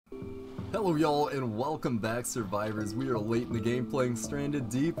Hello y'all and welcome back, survivors. We are late in the game playing Stranded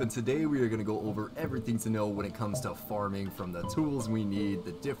Deep, and today we are going to go over everything to know when it comes to farming, from the tools we need,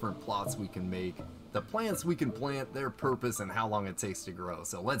 the different plots we can make, the plants we can plant, their purpose, and how long it takes to grow.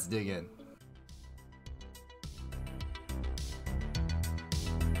 So let's dig in.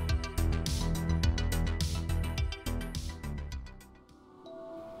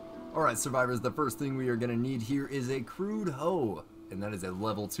 Alright survivors, the first thing we are going to need here is a crude hoe. And that is a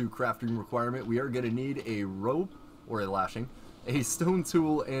level 2 crafting requirement. We are going to need a rope, or a lashing, a stone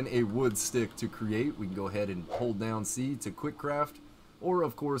tool, and a wood stick to create. We can go ahead and hold down C to quick craft, or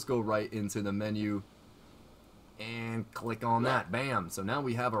of course go right into the menu and click on that. Bam! So now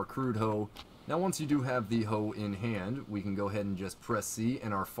we have our crude hoe. Now once you do have the hoe in hand, we can go ahead and just press C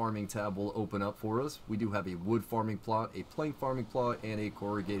and our farming tab will open up for us. We do have a wood farming plot, a plank farming plot, and a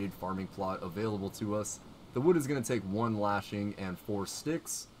corrugated farming plot available to us. The wood is going to take 1 lashing and 4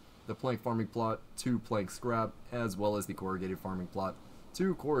 sticks. The plank farming plot, 2 plank scrap, as well as the corrugated farming plot,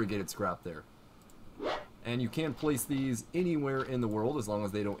 2 corrugated scrap there. And you can place these anywhere in the world as long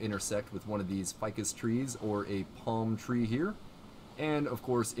as they don't intersect with one of these ficus trees or a palm tree here. And of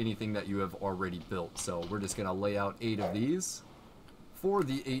course anything that you have already built. So we're just going to lay out 8 of these for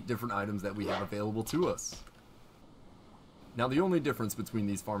the 8 different items that we have available to us. Now the only difference between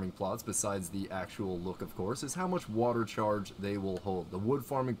these farming plots, besides the actual look of course, is how much water charge they will hold. The wood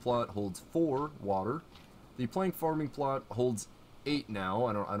farming plot holds 4 water. The plank farming plot holds 8 now.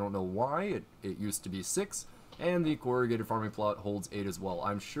 I don't know why. It used to be 6. And the corrugated farming plot holds 8 as well.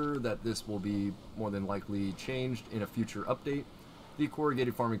 I'm sure that this will be more than likely changed in a future update. The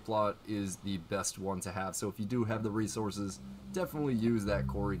corrugated farming plot is the best one to have, so if you do have the resources, definitely use that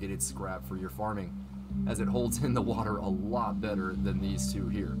corrugated scrap for your farming, as it holds in the water a lot better than these two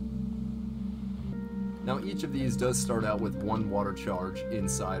here. Now each of these does start out with 1 water charge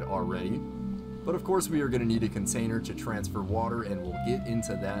inside already, but of course we are going to need a container to transfer water, and we'll get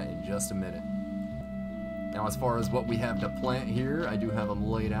into that in just a minute. Now as far as what we have to plant here, I do have them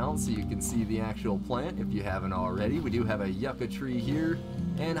laid out so you can see the actual plant if you haven't already. We do have a yucca tree here,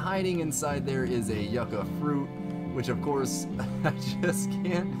 and hiding inside there is a yucca fruit, which of course I just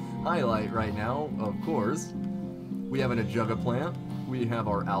can't highlight right now, of course. We have an ajuga plant, we have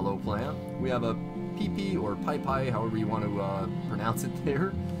our aloe plant, we have a pee or pai, however you want to pronounce it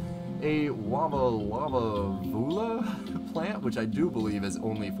there, a lavavula plant, which I do believe is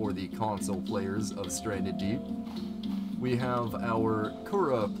only for the console players of Stranded Deep. We have our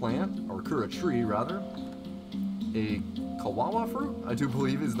kura plant, or kura tree rather, a kawawa fruit, I do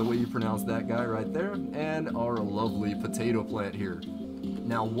believe is the way you pronounce that guy right there, and our lovely potato plant here.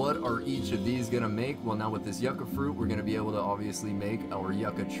 Now what are each of these going to make? Well, now with this yucca fruit we're going to be able to obviously make our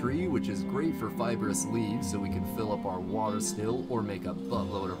yucca tree, which is great for fibrous leaves so we can fill up our water still, or make a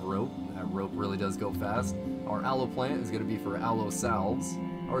buttload of rope. That rope really does go fast. Our aloe plant is going to be for aloe salves.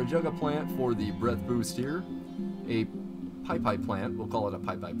 Our ajuga plant for the breath boost here. A pai plant, we'll call it a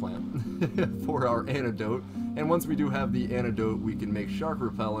pai plant, for our antidote. And once we do have the antidote, we can make shark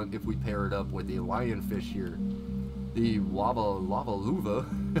repellent if we pair it up with a lionfish here. The lavaluva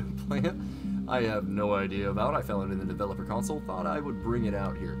plant, I have no idea about. I found it in the developer console, thought I would bring it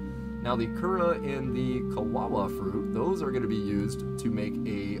out here. Now the kura and the kawawa fruit, those are going to be used to make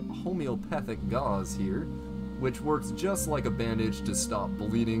a homeopathic gauze here, which works just like a bandage to stop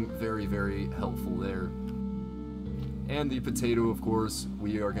bleeding. Very, very helpful there. And the potato, of course,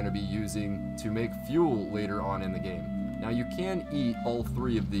 we are going to be using to make fuel later on in the game. Now you can eat all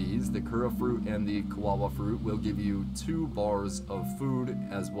 3 of these. The kura fruit and the kawawa fruit will give you 2 bars of food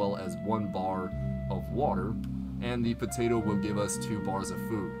as well as 1 bar of water, and the potato will give us 2 bars of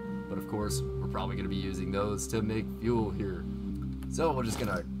food. But of course, we're probably going to be using those to make fuel here. So we're just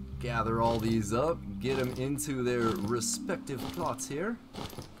going to gather all these up, get them into their respective plots here.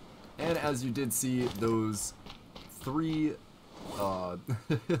 And as you did see, those 3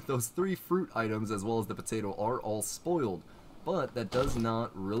 those 3 fruit items as well as the potato are all spoiled, but that does not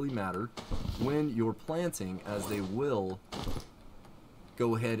really matter when you're planting, as they will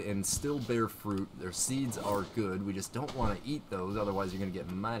go ahead and still bear fruit. Their seeds are good, we just don't want to eat those, otherwise you're gonna get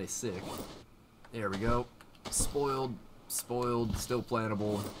mighty sick. There we go. Spoiled, spoiled, still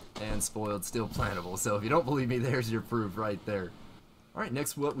plantable, and spoiled, still plantable. So if you don't believe me, there's your proof right there. Alright,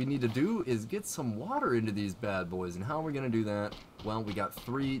 next what we need to do is get some water into these bad boys. And how are we going to do that? Well, we got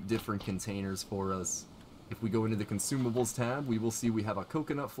 3 different containers for us. If we go into the consumables tab, we will see we have a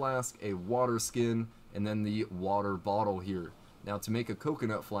coconut flask, a water skin, and then the water bottle here. Now to make a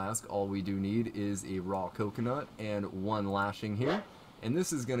coconut flask, all we do need is a raw coconut and 1 lashing here. And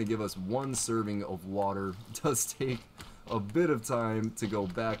this is going to give us 1 serving of water. It does take a bit of time to go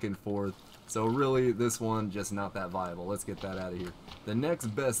back and forth. So really, this one, just not that viable. Let's get that out of here. The next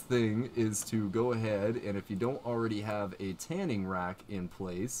best thing is to go ahead, and if you don't already have a tanning rack in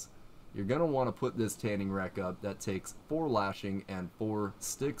place, you're going to want to put this tanning rack up. That takes 4 lashing and 4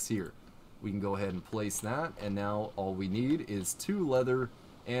 sticks here. We can go ahead and place that, and now all we need is 2 leather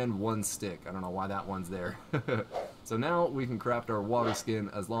and 1 stick. I don't know why that one's there. So now we can craft our water skin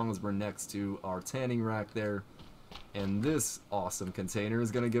as long as we're next to our tanning rack there. And this awesome container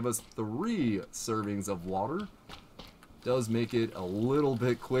is going to give us 3 servings of water. Does make it a little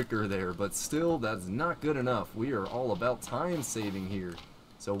bit quicker there, but still that's not good enough. We are all about time saving here.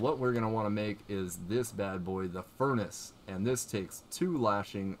 So what we're going to want to make is this bad boy, the furnace. And this takes 2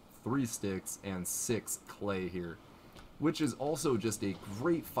 lashing, 3 sticks, and 6 clay here. Which is also just a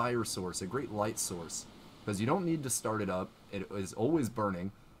great fire source, a great light source. Because you don't need to start it up, it is always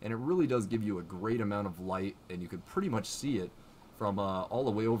burning. And it really does give you a great amount of light, and you can pretty much see it from all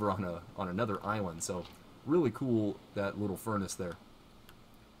the way over on another island. So really cool, that little furnace there.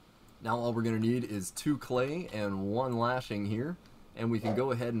 Now all we're going to need is 2 clay and 1 lashing here, and we can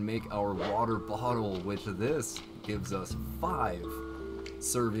go ahead and make our water bottle, which this gives us 5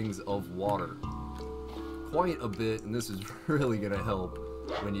 servings of water. Quite a bit, and this is really going to help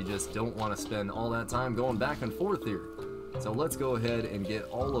when you just don't want to spend all that time going back and forth here. So let's go ahead and get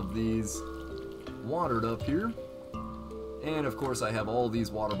all of these watered up here. And of course I have all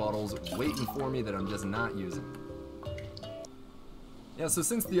these water bottles waiting for me that I'm just not using. Yeah, so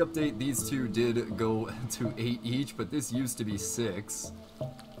since the update, these two did go to 8 each, but this used to be 6.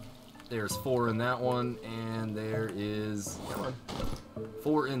 There's 4 in that one, and there is, come on,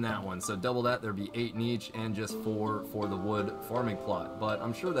 4 in that one. So double that, there'd be 8 in each, and just 4 for the wood farming plot. But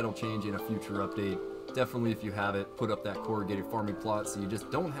I'm sure that'll change in a future update. Definitely, if you have it, put up that corrugated farming plot so you just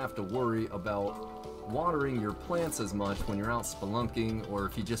don't have to worry about watering your plants as much when you're out spelunking, or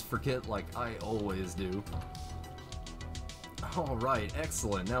if you just forget like I always do. Alright,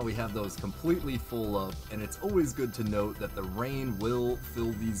 excellent. Now we have those completely full up, and it's always good to note that the rain will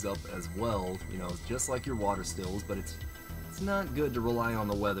fill these up as well, you know, just like your water stills, but it's not good to rely on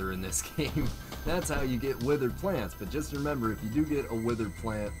the weather in this game. That's how you get withered plants, but just remember, if you do get a withered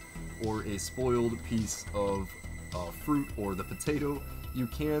plant, or a spoiled piece of fruit or the potato, you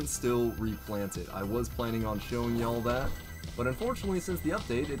can still replant it. I was planning on showing y'all that, but unfortunately since the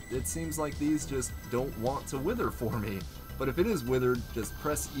update, it seems like these just don't want to wither for me. But if it is withered, just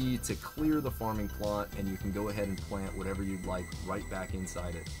press E to clear the farming plot, and you can go ahead and plant whatever you'd like right back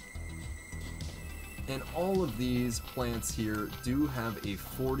inside it. And all of these plants here do have a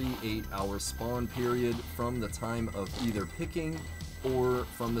 48-hour spawn period from the time of either picking or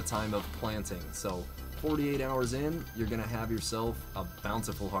from the time of planting. So 48 hours in, you're gonna have yourself a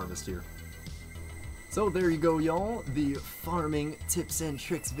bountiful harvest here. So there you go, y'all, the farming tips and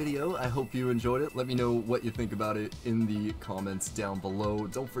tricks video. I hope you enjoyed it. Let me know what you think about it in the comments down below.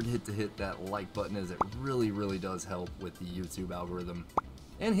 Don't forget to hit that like button, as it really does help with the YouTube algorithm.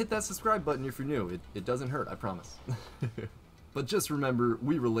 And hit that subscribe button if you're new. It doesn't hurt, I promise. But just remember,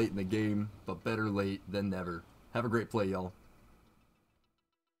 we relate in the game, but better late than never. Have a great play, y'all.